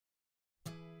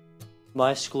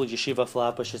My school, Yeshivah of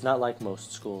Flatbush, is not like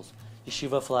most schools.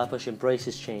 Yeshivah of Flatbush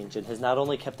embraces change and has not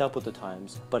only kept up with the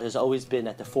times, but has always been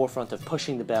at the forefront of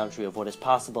pushing the boundary of what is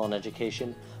possible in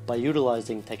education by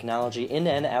utilizing technology in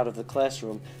and out of the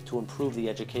classroom to improve the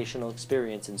educational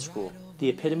experience in school. The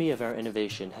epitome of our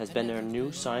innovation has been our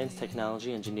new Science,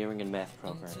 Technology, Engineering, and Math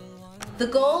program. The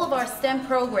goal of our STEM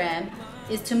program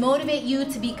is to motivate you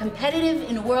to be competitive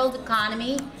in the world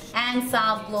economy and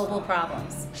solve global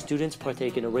problems. Students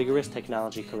partake in a rigorous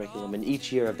technology curriculum in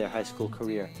each year of their high school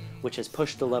career, which has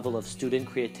pushed the level of student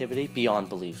creativity beyond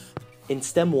belief. In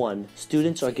STEM 1,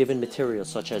 students are given materials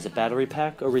such as a battery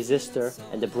pack, a resistor,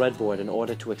 and a breadboard in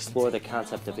order to explore the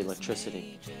concept of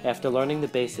electricity. After learning the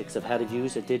basics of how to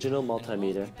use a digital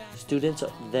multimeter, students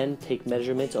then take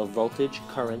measurements of voltage,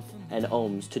 current, and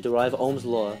ohms to derive Ohm's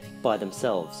law by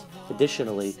themselves.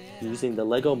 Additionally, using the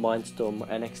LEGO Mindstorm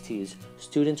NXTs,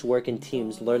 students work in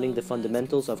teams learning the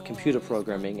fundamentals of computer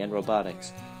programming and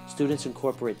robotics. Students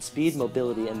incorporate speed,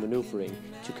 mobility, and maneuvering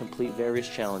to complete various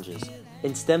challenges.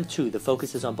 In STEM 2, the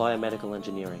focus is on biomedical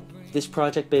engineering. This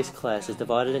project-based class is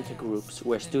divided into groups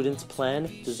where students plan,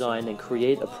 design, and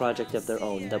create a project of their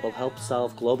own that will help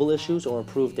solve global issues or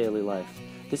improve daily life.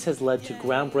 This has led to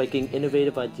groundbreaking,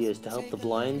 innovative ideas to help the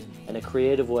blind and a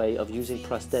creative way of using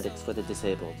prosthetics for the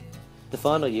disabled. The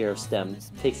final year of STEM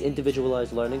takes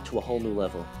individualized learning to a whole new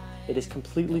level. It is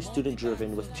completely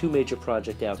student-driven with two major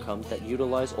project outcomes that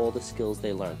utilize all the skills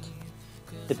they learned.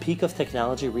 The peak of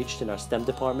technology reached in our STEM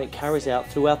department carries out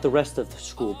throughout the rest of the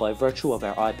school by virtue of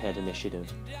our iPad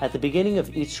initiative. At the beginning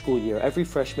of each school year, every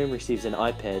freshman receives an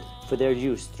iPad for their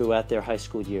use throughout their high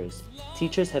school years.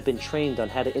 Teachers have been trained on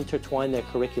how to intertwine their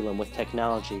curriculum with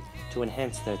technology to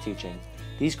enhance their teaching.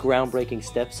 These groundbreaking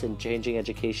steps in changing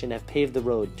education have paved the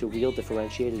road to real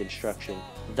differentiated instruction.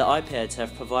 The iPads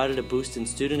have provided a boost in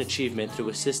student achievement through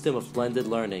a system of blended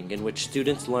learning in which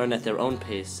students learn at their own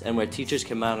pace and where teachers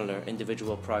can monitor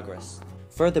individual progress.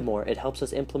 Furthermore, it helps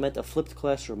us implement a flipped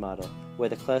classroom model, where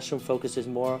the classroom focuses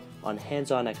more on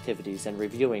hands-on activities and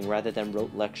reviewing rather than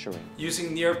rote lecturing.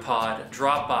 Using Nearpod,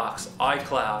 Dropbox,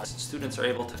 iCloud, students are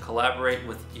able to collaborate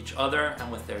with each other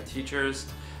and with their teachers,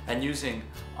 and using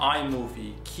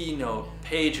iMovie, Keynote,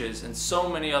 Pages, and so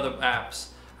many other apps,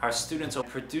 our students are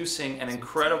producing an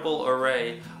incredible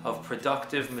array of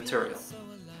productive material.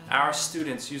 Our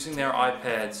students, using their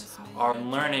iPads, are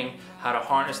learning how to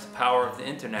harness the power of the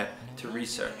internet to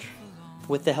research.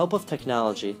 With the help of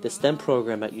technology, the STEM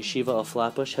program at Yeshivah of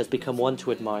Flatbush has become one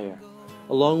to admire.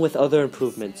 Along with other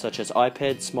improvements such as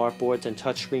iPads, smartboards, and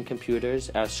touchscreen computers,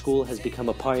 our school has become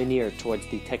a pioneer towards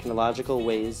the technological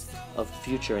ways of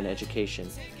future in education.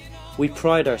 We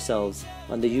pride ourselves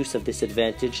on the use of this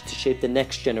advantage to shape the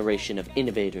next generation of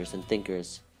innovators and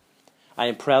thinkers. I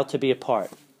am proud to be a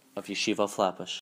part of Yeshivah of Flatbush.